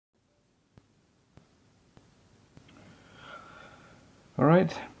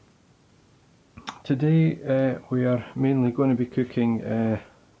Alright, today we are mainly going to be cooking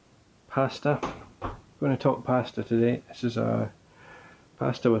pasta. I'm going to talk pasta today. This is a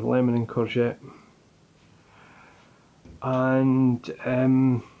pasta with lemon and courgette, and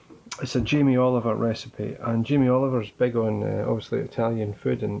it's a Jamie Oliver recipe, and Jamie Oliver's big on obviously Italian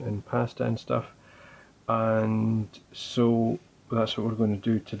food and pasta and stuff, and so that's what we're going to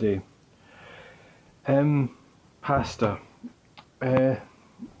do today. Pasta.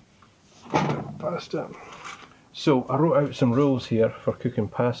 So I wrote out some rules here for cooking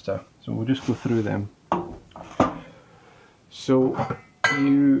pasta, so we'll just go through them. So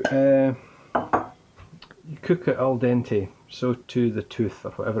you cook it al dente, so to the tooth,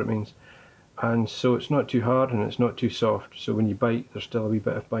 or whatever it means, and so it's not too hard and it's not too soft, so when you bite there's still a wee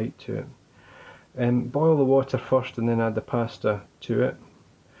bit of bite to it. Boil the water first and then add the pasta to it.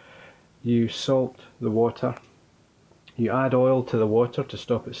 You salt the water. You add oil to the water to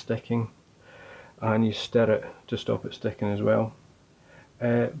stop it sticking, and you stir it to stop it sticking as well.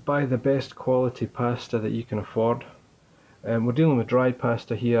 Buy the best quality pasta that you can afford. We're dealing with dry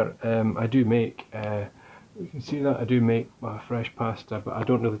pasta here. I do make, you can see that I do make fresh pasta, but I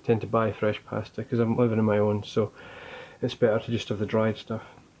don't really tend to buy fresh pasta because I'm living on my own, so it's better to just have the dried stuff.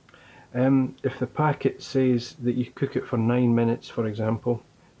 If the packet says that you cook it for 9 minutes, for example,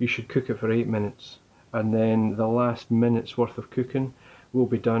 you should cook it for 8 minutes. And then the last minute's worth of cooking will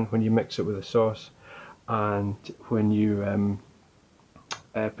be done when you mix it with the sauce and when you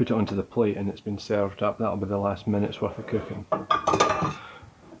put it onto the plate and it's been served up. That'll be the last minute's worth of cooking.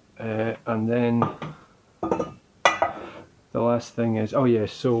 And then the last thing is, oh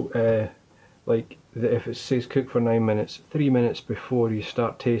yes, so if it says cook for 9 minutes, 3 minutes before you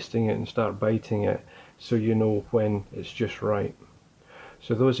start tasting it and start biting it, so you know when it's just right.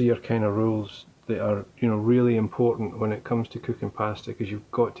 So those are your kind of rules that are, really important when it comes to cooking pasta, because you've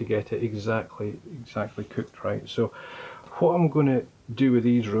got to get it exactly cooked right. So what I'm going to do with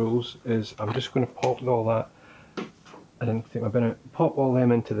these rules is I'm just going to pop all that, I didn't take my bin out, pop all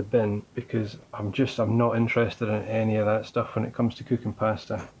them into the bin, because I'm not interested in any of that stuff when it comes to cooking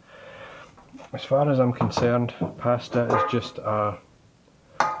pasta. As far as I'm concerned, pasta is just a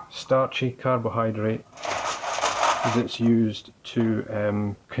starchy carbohydrate that's used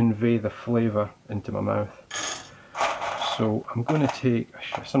to convey the flavour into my mouth. So I'm going to take,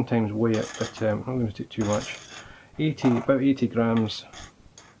 I sometimes weigh it, but I'm not going to take too much. About 80 grams,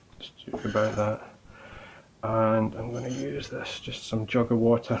 just about that. And I'm going to use this, just some jug of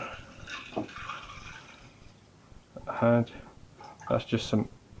water I had. That's just a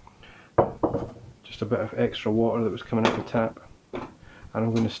bit of extra water that was coming out the tap, and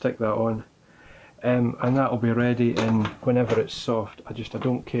I'm going to stick that on. And that'll be ready in whenever it's soft. I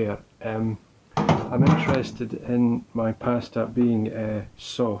don't care. I'm interested in my pasta being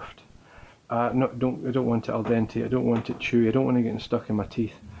soft. I don't want it al dente. I don't want it chewy. I don't want it getting stuck in my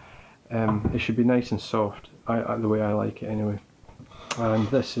teeth. It should be nice and soft. The way I like it anyway. And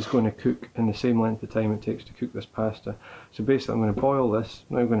this is going to cook in the same length of time it takes to cook this pasta. So basically, I'm going to boil this.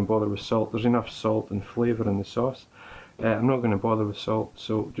 I'm not going to bother with salt. There's enough salt and flavour in the sauce. I'm not going to bother with salt.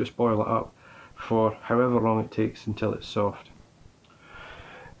 So just boil it up for however long it takes until it's soft.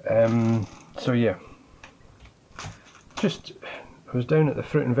 So yeah, I was down at the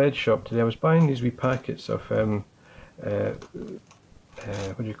fruit and veg shop today. I was buying these wee packets of what do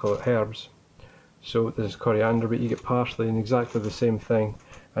you call it, herbs. So this is coriander, but you get parsley and exactly the same thing,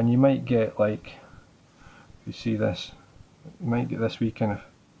 and you might get, like, if you see this, you might get this wee kind of,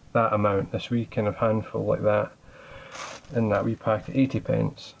 that amount, this wee kind of handful like that in that wee packet,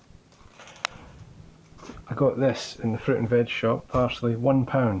 80p. I got this in the fruit and veg shop, parsley,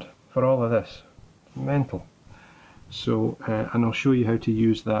 £1 for all of this. Mental. So, and I'll show you how to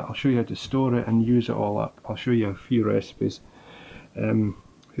use that. I'll show you how to store it and use it all up. I'll show you a few recipes. If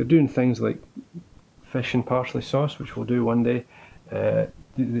you're doing things like fish and parsley sauce, which we'll do one day,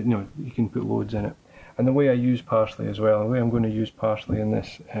 you can put loads in it. And the way I use parsley as well, the way I'm going to use parsley in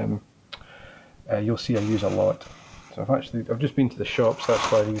this, you'll see I use a lot. So I've just been to the shops,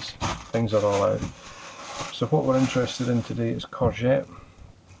 that's why these things are all out. So what we're interested in today is courgette.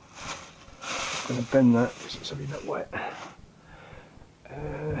 I'm going to bin that because it's a wee bit wet.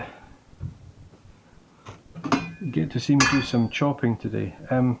 Get to see me do some chopping today.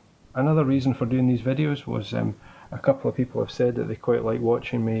 Another reason for doing these videos was a couple of people have said that they quite like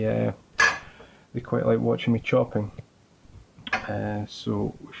watching me. Chopping.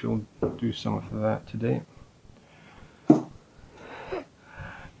 So we shall do some of that today. The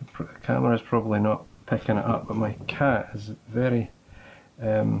camera is probably not picking it up, but my cat is very,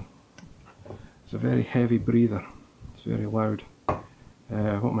 it's a very heavy breather. It's very loud.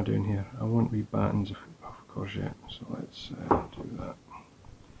 What am I doing here? I want wee battens of courgette, so let's do that.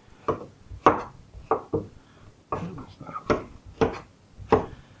 What's that?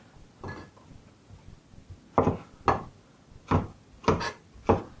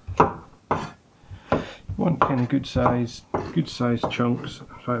 Want kind of good size chunks. In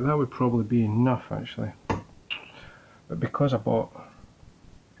fact, that would probably be enough actually. But because I bought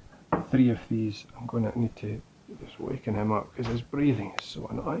 3 of these, I'm going to need to just waken him up because his breathing is so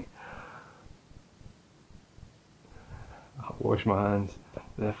annoying. I'll wash my hands.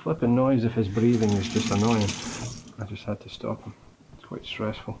 The flipping noise of his breathing is just annoying. I just had to stop him. It's quite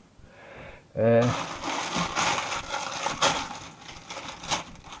stressful. They're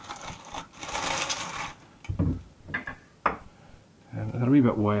a wee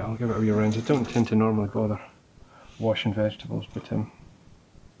bit wet, I'll give it a wee rinse. I don't tend to normally bother washing vegetables, but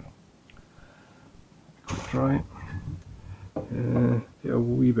quite dry. Do a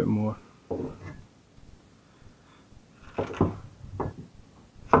wee bit more.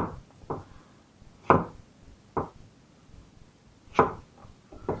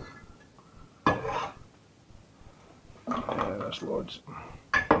 That's loads.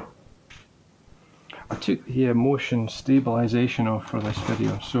 I took the motion stabilisation off for this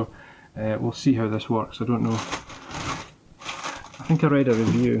video, so we'll see how this works. I don't know. I think I read a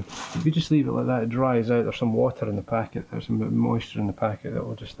review. If you just leave it like that, it dries out. There's some water in the packet. There's some moisture in the packet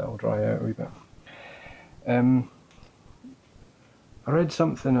that'll dry out a wee bit. I read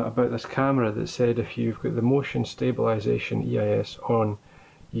something about this camera that said if you've got the motion stabilisation EIS on,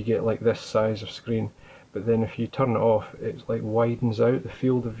 you get like this size of screen. But then if you turn it off, it like widens out the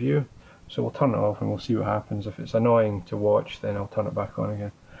field of view. So we'll turn it off and we'll see what happens. If it's annoying to watch, then I'll turn it back on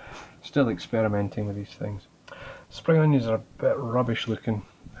again. Still experimenting with these things. Spring onions are a bit rubbish looking.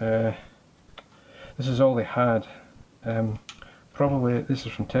 This is all they had. Probably, this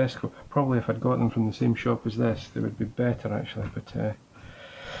is from Tesco. Probably if I'd got them from the same shop as this, they would be better actually. But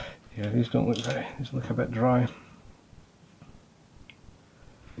yeah, these don't look very. These look a bit dry.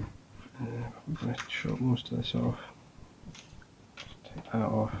 I'm going to chop most of this off. Just take that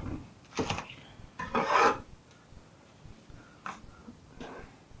off.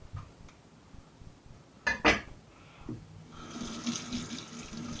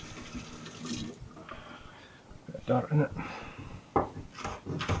 Bit of dirt in it.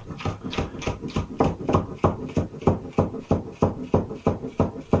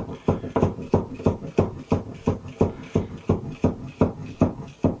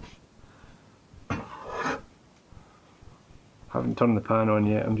 Haven't turned the pan on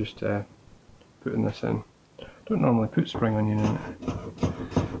yet, I'm just putting this in. Don't normally put spring onion in it,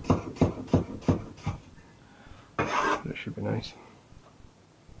 but it should be nice.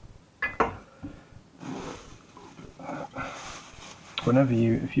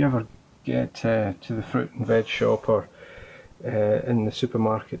 If you ever get to the fruit and veg shop or in the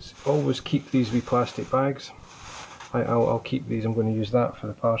supermarkets, always keep these wee plastic bags. I'll keep these. I'm going to use that for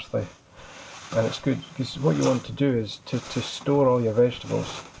the parsley. And it's good because what you want to do is to store all your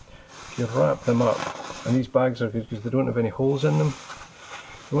vegetables. If you wrap them up, and these bags are good because they don't have any holes in them,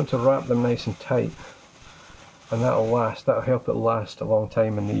 you want to wrap them nice and tight, and that'll last. That'll help it last a long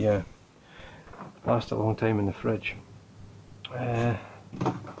time in the fridge. Got a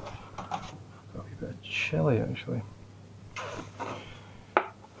wee bit of chilli actually. So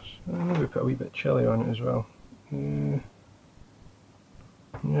maybe put a wee bit of chilli on it as well. Yeah,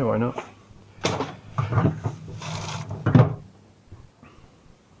 why not?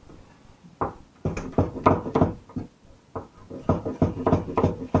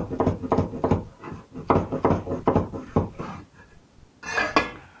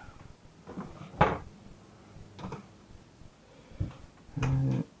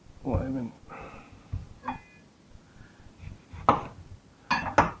 Lemon. What I'm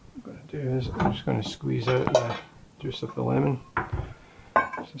going to do is I'm just going to squeeze out the juice of the lemon.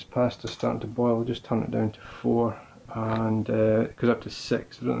 This pasta's starting to boil. I'll just turn it down to 4, and it goes up to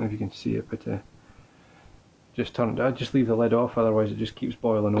 6. I don't know if you can see it, but just turn it down. Just leave the lid off, otherwise it just keeps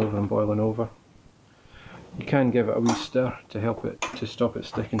boiling over and boiling over. You can give it a wee stir to help it, to stop it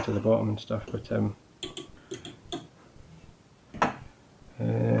sticking to the bottom and stuff, but lemon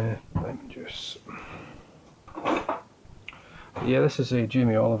juice. Yeah, this is a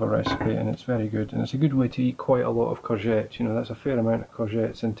Jamie Oliver recipe and it's very good, and it's a good way to eat quite a lot of courgette. You know, that's a fair amount of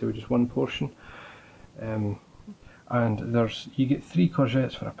courgettes into just one portion. And you get 3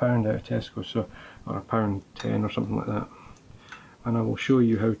 courgettes for £1 out of Tesco, so, or £1.10 or something like that. And I will show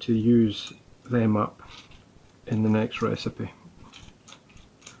you how to use them up in the next recipe.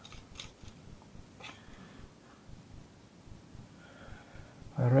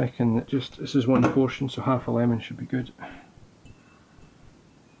 I reckon that just, this is one portion, so half a lemon should be good.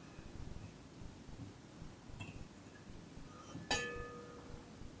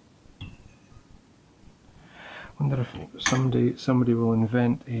 Wonder if someday somebody will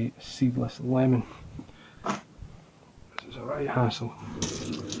invent a seedless lemon. This is a right hassle.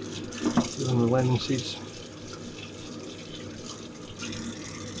 Even the lemon seeds.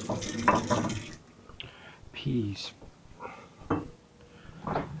 Peas.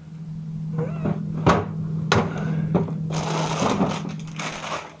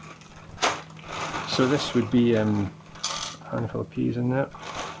 So this would be a handful of peas in there.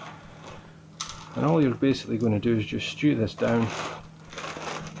 And all you're basically going to do is just stew this down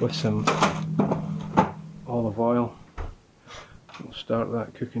with some olive oil. We'll start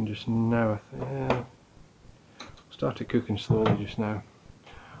that cooking just now. We'll start it cooking slowly just now.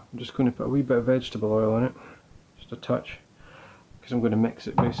 I'm just going to put a wee bit of vegetable oil in it, just a touch, because I'm going to mix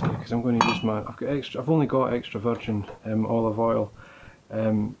it basically. Because I'm going to use I've only got extra virgin olive oil.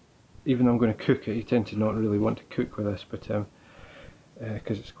 Even though I'm going to cook it, you tend to not really want to cook with this, but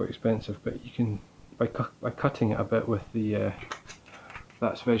because it's quite expensive. But you can, by cutting it a bit with the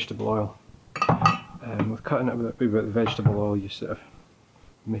that's vegetable oil. With cutting it with the vegetable oil, you sort of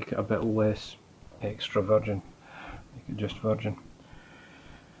make it a bit less extra virgin. Make it just virgin.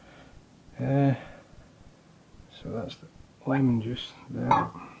 So that's the lemon juice there.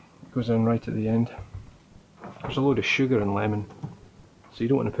 It goes in right at the end. There's a load of sugar in lemon, so you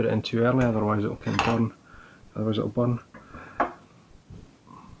don't want to put it in too early, otherwise it'll kind of burn. Otherwise it'll burn.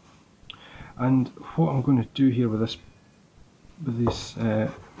 And what I'm going to do here with this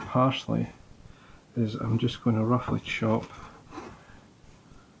parsley is I'm just going to roughly chop.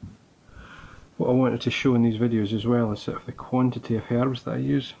 What I wanted to show in these videos as well is sort of the quantity of herbs that I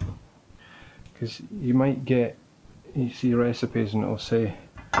use, because you might get, you see recipes and it'll say,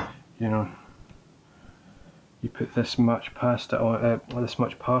 you know, you put this much pasta on, this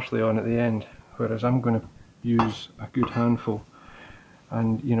much parsley on at the end, whereas I'm going to use a good handful,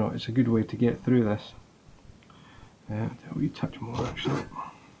 and you know, it's a good way to get through this. A wee touch more actually.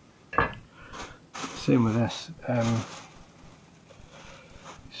 Same with this.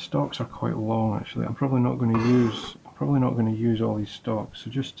 Stalks are quite long actually. I'm probably not going to use all these stalks. So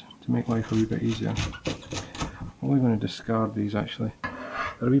just to make life a wee bit easier, I'm only going to discard these actually.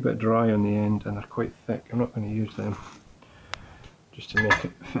 They're a wee bit dry on the end and they're quite thick. I'm not going to use them, just to make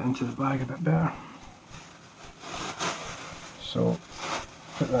it fit into the bag a bit better. So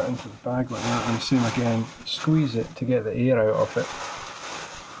put that into the bag like that, and same again, squeeze it to get the air out of it.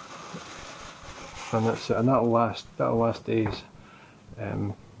 And that's it, and that'll last days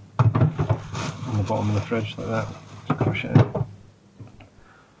on the bottom of the fridge like that. Just crush it in.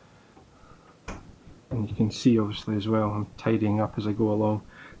 And you can see obviously as well, I'm tidying up as I go along.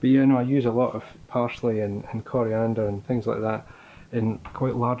 But yeah, no, I use a lot of parsley and coriander and things like that in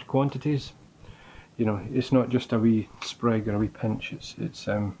quite large quantities. You know, it's not just a wee sprig or a wee pinch, it's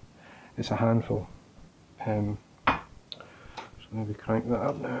a handful. So maybe crank that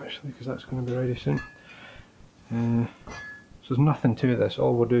up now actually, because that's going to be ready soon. So there's nothing to this,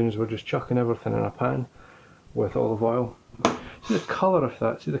 all we're doing is we're just chucking everything in a pan with olive oil. See the colour of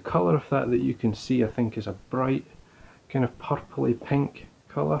that, that you can see I think is a bright kind of purpley pink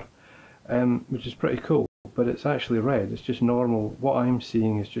colour, which is pretty cool, but it's actually red, it's just normal, what I'm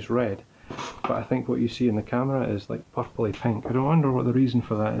seeing is just red, but I think what you see in the camera is like purpley pink. I don't wonder what the reason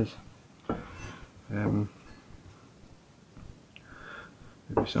for that is.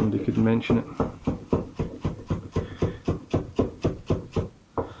 Maybe somebody could mention it.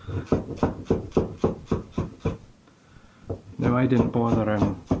 Now I didn't bother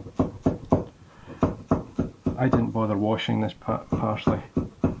washing this parsley.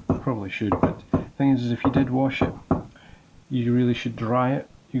 Probably should, but the thing is if you did wash it, you really should dry it.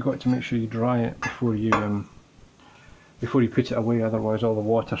 You've got to make sure you dry it before you put it away, otherwise all the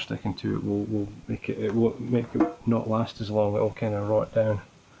water sticking to it will make it not last as long. It'll kind of rot down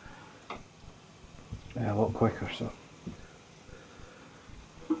a lot quicker. So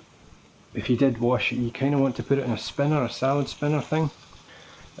if you did wash it, you kind of want to put it in a spinner, a salad spinner thing,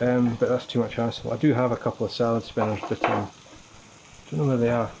 but that's too much hassle. I do have a couple of salad spinners, but I don't know where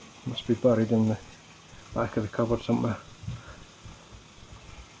they are. Must be buried in the back of the cupboard somewhere.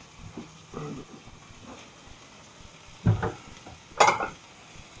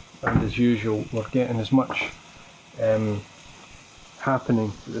 And as usual, we're getting as much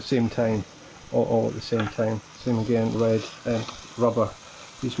happening at the same time, all at the same time. Same again, red rubber.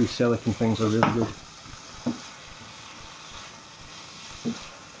 These wee silicone things are really good.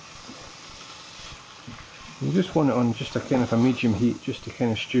 You just want it on just a kind of a medium heat, just to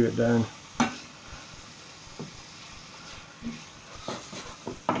kind of stew it down. A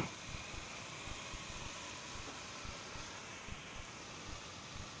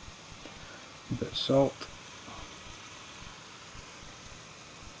bit of salt,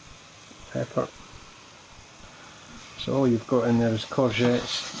 pepper. So all you've got in there is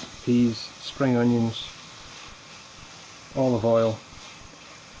courgettes, peas, spring onions, olive oil,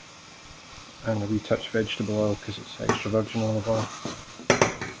 and a wee touch of vegetable oil because it's extra virgin olive oil.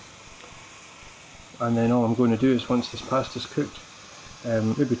 And then all I'm going to do is, once this pasta's cooked,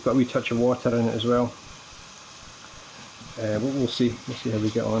 maybe put a wee touch of water in it as well. We'll see how we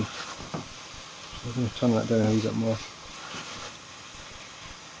get on. So I'm going to turn that down a wee bit more.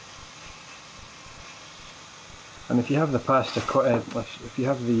 And if you have the pasta, if you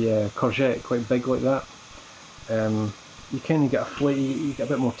have the courgette quite big like that, you kind of get a flake, you get a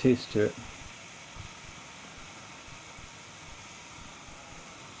bit more taste to it.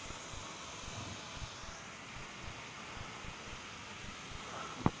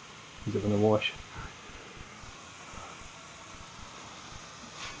 Give it a wash.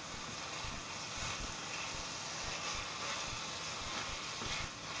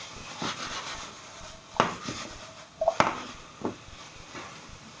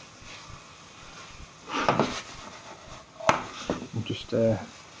 I'm just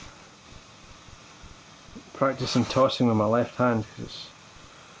practicing tossing with my left hand because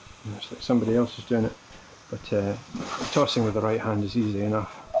it's like somebody else is doing it, but tossing with the right hand is easy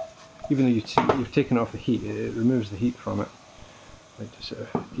enough. Even though you've taken it off the heat, it removes the heat from it. I like to sort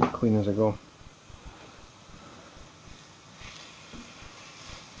of keep it clean as I go.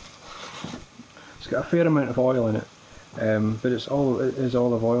 It's got a fair amount of oil in it, but it is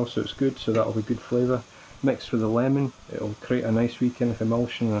olive oil, so it's good, so that'll be good flavour. Mixed with the lemon, it'll create a nice wee kind of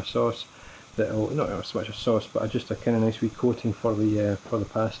emulsion and a sauce that'll, not so much a sauce, but just a kind of nice wee coating for the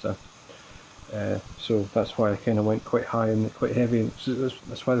pasta. So that's why I kind of went quite high and quite heavy. So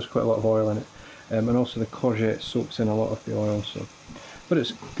that's why there's quite a lot of oil in it, and also the courgette soaks in a lot of the oil. So, but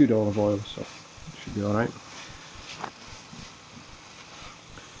it's good olive oil, so it should be all right.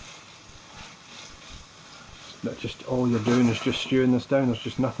 But just all you're doing is just stewing this down. There's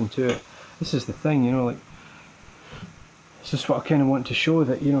just nothing to it. This is the thing, you know, like this is what I kind of want to show,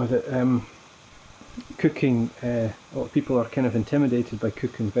 that you know that cooking, a lot of people are kind of intimidated by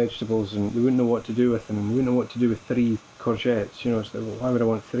cooking vegetables, and we wouldn't know what to do with them, and we wouldn't know what to do with 3 courgettes. You know, it's like, well, why would I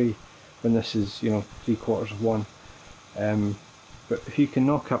want 3 when this is, you know, 3/4 of one? But if you can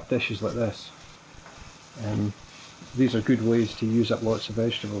knock up dishes like this, these are good ways to use up lots of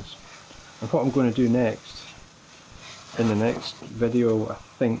vegetables. And what I'm going to do next, in the next video, I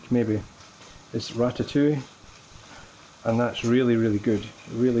think maybe, is ratatouille. And that's really, really good,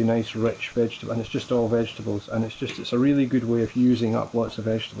 really nice rich vegetable, and it's just all vegetables, and it's a really good way of using up lots of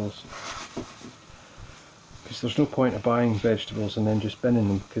vegetables, because there's no point of buying vegetables and then just binning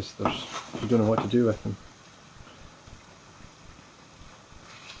them, because you don't know what to do with them.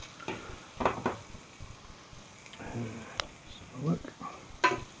 Let's have a look.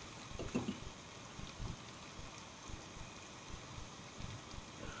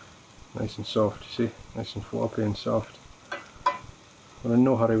 Nice and soft, you see, nice and floppy and soft. We're in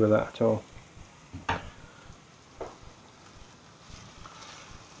no hurry with that at all.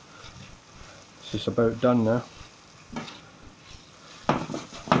 This is about done now.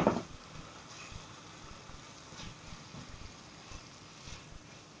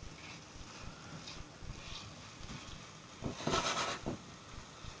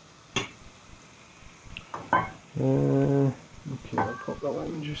 Okay, I'll pop the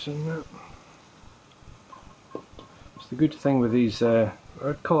lemon juice in there. The good thing with these, I'd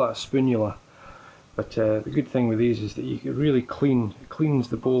call it a spoonula, but the good thing with these is that you can really cleans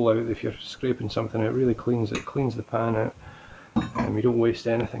the bowl out. If you're scraping something, it really cleans the pan out, and you don't waste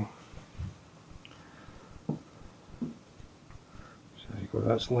anything. So there you go,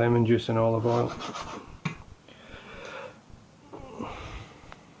 that's lemon juice and olive oil.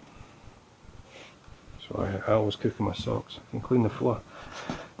 So I always cook in my socks. I can clean the floor,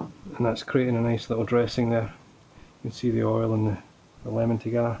 and that's creating a nice little dressing there. You can see the oil and the lemon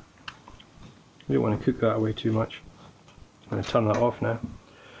together. You don't want to cook that away too much. I'm going to turn that off now,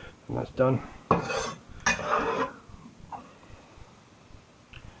 and that's done.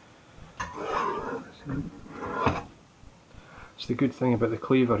 It's the good thing about the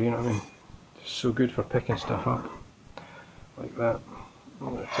cleaver, you know what I mean? It's so good for picking stuff up like that.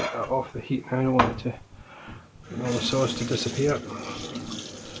 I'm going to take that off the heat now. I don't want it to, all the sauce to disappear.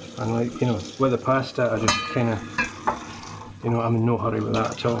 And like, you know, with the pasta, I just kind of, you know, I'm in no hurry with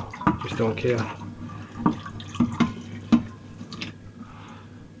that at all. Just don't care.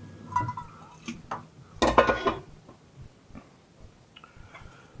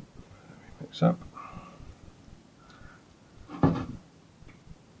 mix up.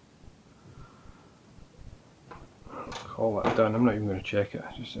 Call that done. I'm not even going to check it,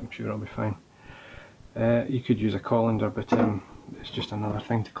 I'm sure it'll be fine. You could use a colander, but it's just another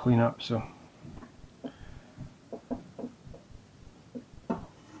thing to clean up, so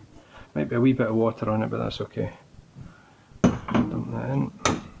might be a wee bit of water on it, but that's okay. Dump that in,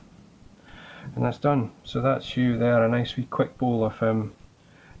 and that's done. So that's you there, a nice wee quick bowl of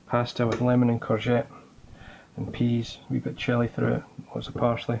pasta with lemon and courgette and peas, a wee bit of chilli through it, lots of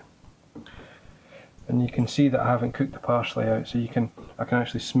parsley. And you can see that I haven't cooked the parsley out, so I can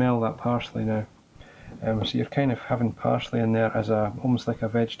actually smell that parsley now. So you're kind of having parsley in there as almost like a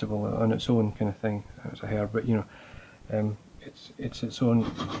vegetable on its own kind of thing, as a herb, but you know, it's its own,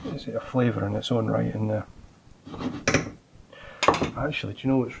 it's a flavour in its own right in there. Actually, do you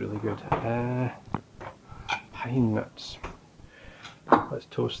know what's really good? Pine nuts. Let's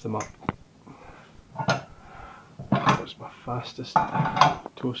toast them up. That's my fastest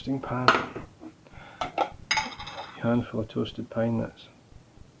toasting pan. A handful of toasted pine nuts.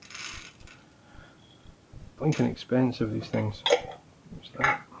 Blinking expensive, these things. What's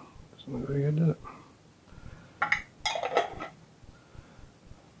that? Doesn't look very good, does it?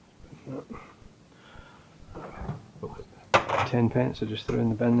 10 pence I just threw in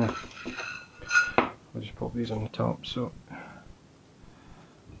the bin there. I'll just pop these on the top. So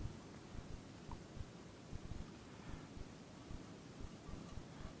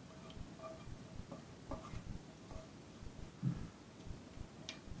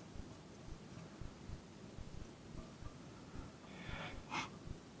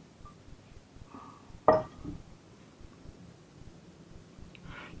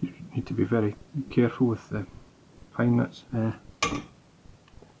you need to be very careful with the pine nuts.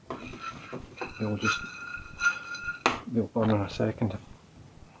 They'll burn in a second.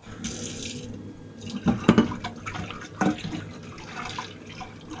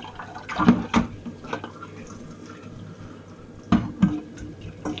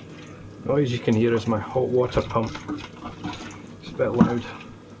 The noise you can hear is my hot water pump. It's a bit loud.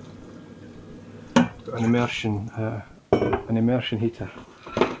 Got an immersion heater,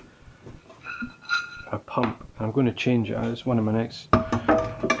 a pump, and I'm going to change it. It's one of my next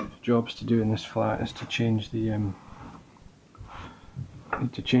jobs to do in this flat, is to change the I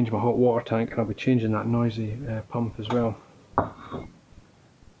need to change my hot water tank, and I'll be changing that noisy pump as well. So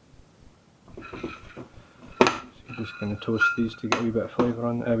I'm just going to toast these to get a wee bit of flavour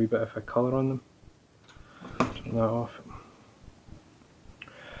on, a wee bit of a colour on them. Turn that off.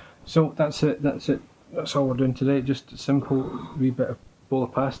 So that's it. That's all we're doing today. Just a simple wee bit of bowl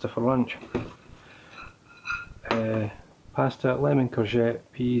of pasta for lunch. Pasta, lemon, courgette,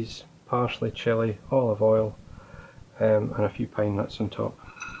 peas, parsley, chilli, olive oil, and a few pine nuts on top.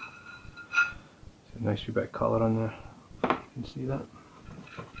 So a nice wee bit of colour on there. You can see that.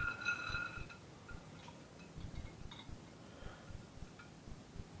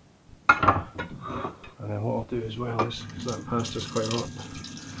 And then what I'll do as well is, because that pasta's quite hot,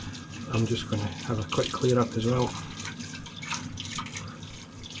 I'm just going to have a quick clear up as well.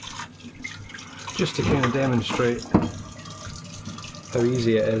 Just to kind of demonstrate how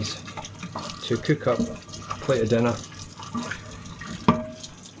easy it is to cook up a plate of dinner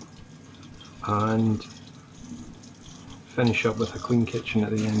and finish up with a clean kitchen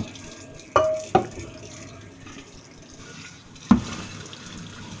at the end.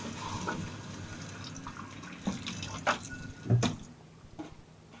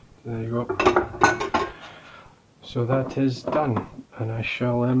 There you go. So that is done, and I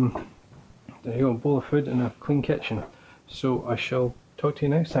shall there you go, a bowl of food and a clean kitchen. So I shall talk to you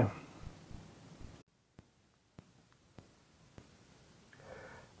next time.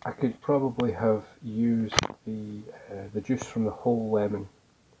 I could probably have used the juice from the whole lemon.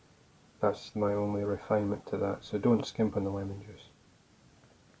 That's my only refinement to that, so don't skimp on the lemon juice.